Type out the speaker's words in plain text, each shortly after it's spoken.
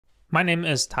My name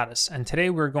is Tadas, and today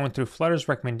we're going through Flutter's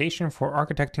recommendation for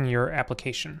architecting your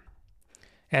application.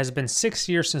 It has been 6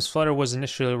 years since Flutter was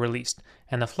initially released,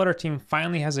 and the Flutter team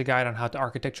finally has a guide on how to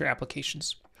architect your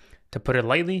applications. To put it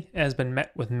lightly, it has been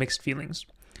met with mixed feelings.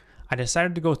 I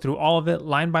decided to go through all of it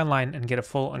line by line and get a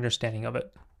full understanding of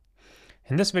it.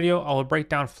 In this video, I will break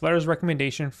down Flutter's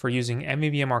recommendation for using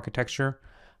MVVM architecture,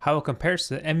 how it compares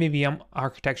to the MVVM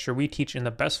architecture we teach in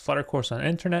the best Flutter course on the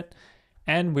internet,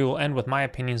 and we will end with my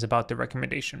opinions about the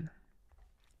recommendation.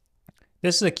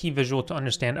 This is a key visual to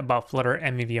understand about Flutter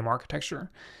MVVM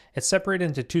architecture. It's separated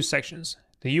into two sections,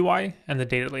 the UI and the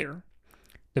data layer.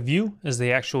 The view is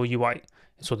the actual UI,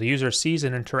 it's what the user sees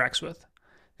and interacts with.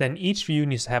 Then each view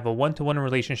needs to have a one-to-one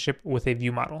relationship with a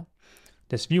view model.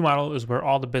 This view model is where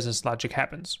all the business logic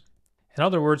happens. In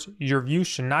other words, your view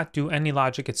should not do any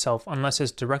logic itself unless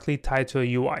it's directly tied to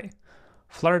a UI.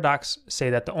 Flutter docs say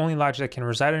that the only logic that can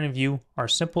reside in a view are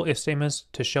simple if statements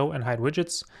to show and hide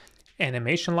widgets,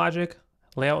 animation logic,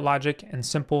 layout logic, and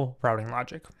simple routing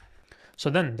logic. So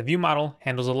then the view model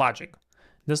handles the logic.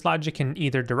 This logic can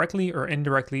either directly or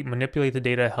indirectly manipulate the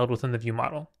data held within the view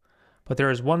model. But there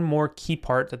is one more key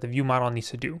part that the view model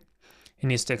needs to do. It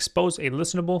needs to expose a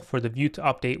listenable for the view to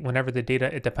update whenever the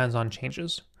data it depends on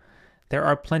changes. There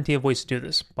are plenty of ways to do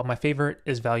this, but my favorite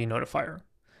is value notifier.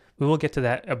 We will get to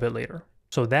that a bit later.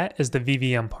 So that is the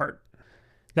VVM part.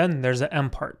 Then there's the M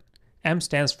part. M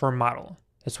stands for model.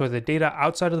 It's where the data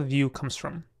outside of the view comes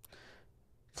from.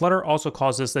 Flutter also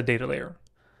calls this the data layer.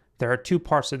 There are two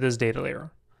parts of this data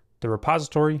layer, the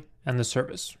repository and the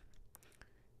service.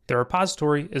 The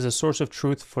repository is a source of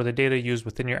truth for the data used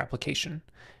within your application,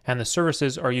 and the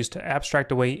services are used to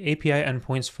abstract away API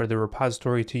endpoints for the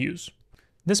repository to use.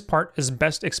 This part is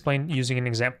best explained using an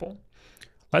example.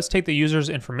 Let's take the user's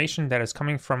information that is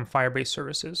coming from Firebase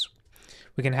services.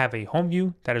 We can have a home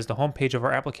view that is the home page of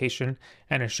our application,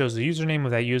 and it shows the username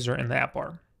of that user in the app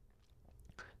bar.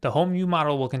 The home view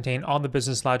model will contain all the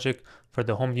business logic for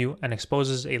the home view and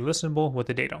exposes a listenable with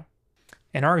the data.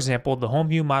 In our example, the home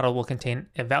view model will contain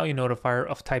a value notifier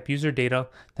of type user data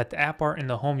that the app bar in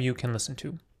the home view can listen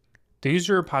to. The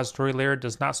user repository layer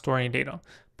does not store any data,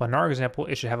 but in our example,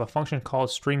 it should have a function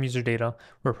called stream user data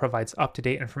where it provides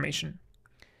up-to-date information.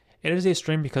 It is a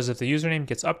stream because if the username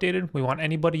gets updated, we want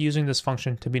anybody using this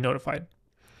function to be notified.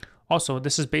 Also,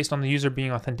 this is based on the user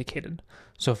being authenticated.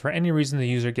 So if for any reason the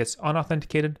user gets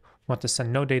unauthenticated, we want to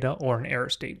send no data or an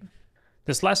error state.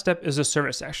 This last step is a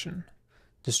service action.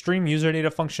 The stream user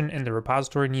data function in the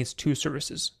repository needs two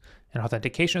services, an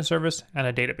authentication service and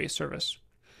a database service.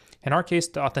 In our case,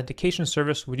 the authentication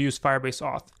service would use Firebase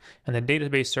Auth, and the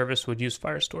database service would use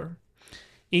Firestore.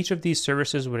 Each of these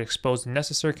services would expose the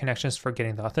necessary connections for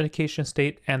getting the authentication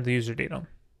state and the user data.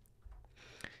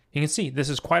 You can see this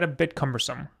is quite a bit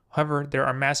cumbersome. However, there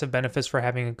are massive benefits for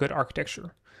having a good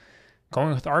architecture.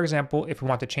 Going with our example, if we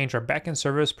want to change our backend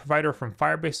service provider from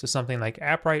Firebase to something like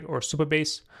AppWrite or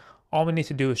Supabase, all we need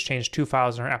to do is change two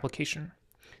files in our application.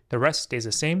 The rest stays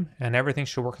the same and everything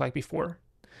should work like before.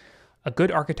 A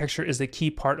good architecture is the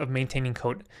key part of maintaining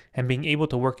code and being able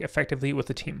to work effectively with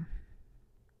a team.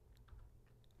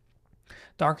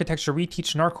 The architecture we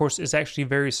teach in our course is actually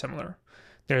very similar.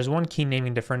 There is one key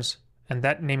naming difference, and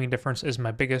that naming difference is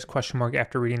my biggest question mark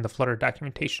after reading the Flutter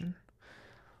documentation.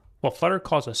 What Flutter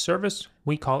calls a service,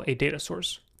 we call a data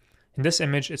source. In this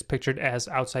image, it's pictured as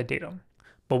outside data,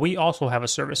 but we also have a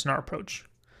service in our approach.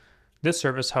 This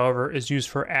service, however, is used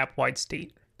for app-wide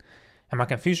state. And my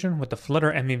confusion with the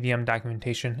Flutter MVVM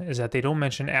documentation is that they don't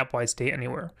mention app-wide state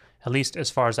anywhere, at least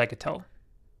as far as I could tell.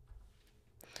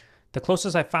 The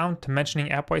closest I found to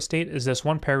mentioning app-wide state is this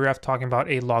one paragraph talking about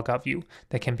a logout view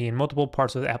that can be in multiple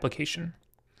parts of the application.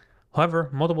 However,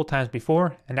 multiple times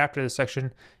before and after this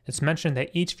section, it's mentioned that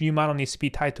each view model needs to be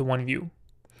tied to one view.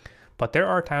 But there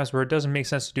are times where it doesn't make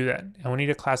sense to do that, and we need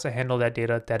a class to handle that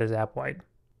data that is app-wide.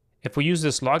 If we use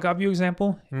this logout view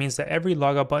example, it means that every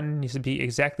logout button needs to be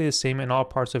exactly the same in all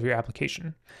parts of your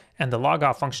application, and the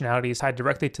logout functionality is tied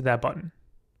directly to that button.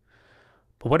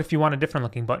 But what if you want a different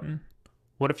looking button?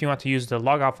 What if you want to use the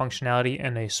logout functionality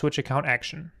in a switch account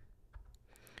action?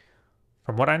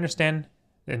 From what I understand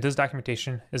in this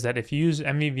documentation is that if you use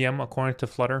MVVM according to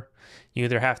Flutter, you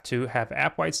either have to have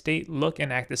app-wide state look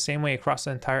and act the same way across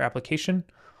the entire application,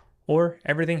 or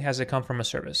everything has to come from a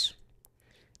service.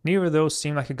 Neither of those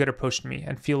seem like a good approach to me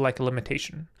and feel like a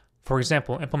limitation. For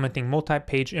example, implementing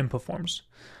multi-page input forms.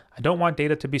 I don't want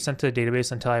data to be sent to the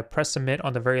database until I press submit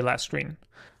on the very last screen.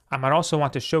 I might also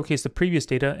want to showcase the previous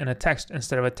data in a text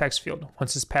instead of a text field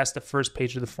once it's past the first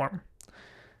page of the form.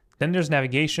 Then there's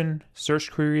navigation,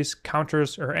 search queries,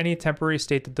 counters, or any temporary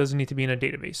state that doesn't need to be in a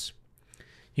database.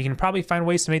 You can probably find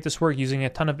ways to make this work using a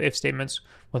ton of if statements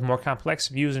with more complex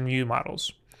views and view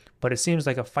models, but it seems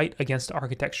like a fight against the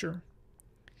architecture.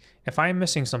 If I am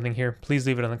missing something here, please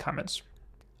leave it in the comments.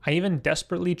 I even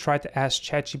desperately tried to ask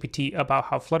ChatGPT about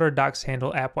how Flutter docs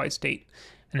handle app-wide state,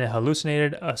 and it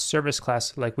hallucinated a service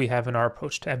class like we have in our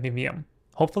approach to MVVM.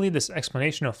 Hopefully this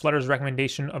explanation of Flutter's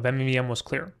recommendation of MVVM was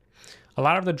clear. A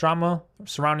lot of the drama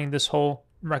surrounding this whole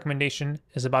recommendation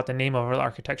is about the name of our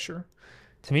architecture.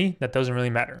 To me, that doesn't really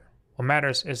matter. What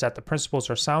matters is that the principles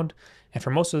are sound, and for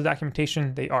most of the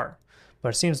documentation, they are. But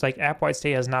it seems like app-wide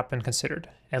state has not been considered,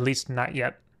 at least not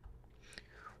yet.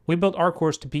 We built our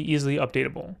course to be easily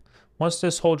updatable. Once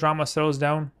this whole drama settles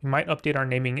down, we might update our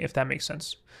naming if that makes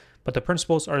sense. But the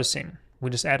principles are the same. We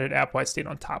just added app-wide state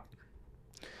on top.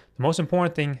 The most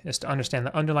important thing is to understand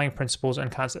the underlying principles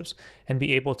and concepts and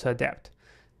be able to adapt.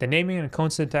 The naming and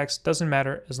code syntax doesn't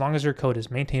matter as long as your code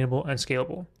is maintainable and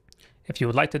scalable. If you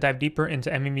would like to dive deeper into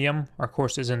MVVM, our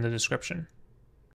course is in the description.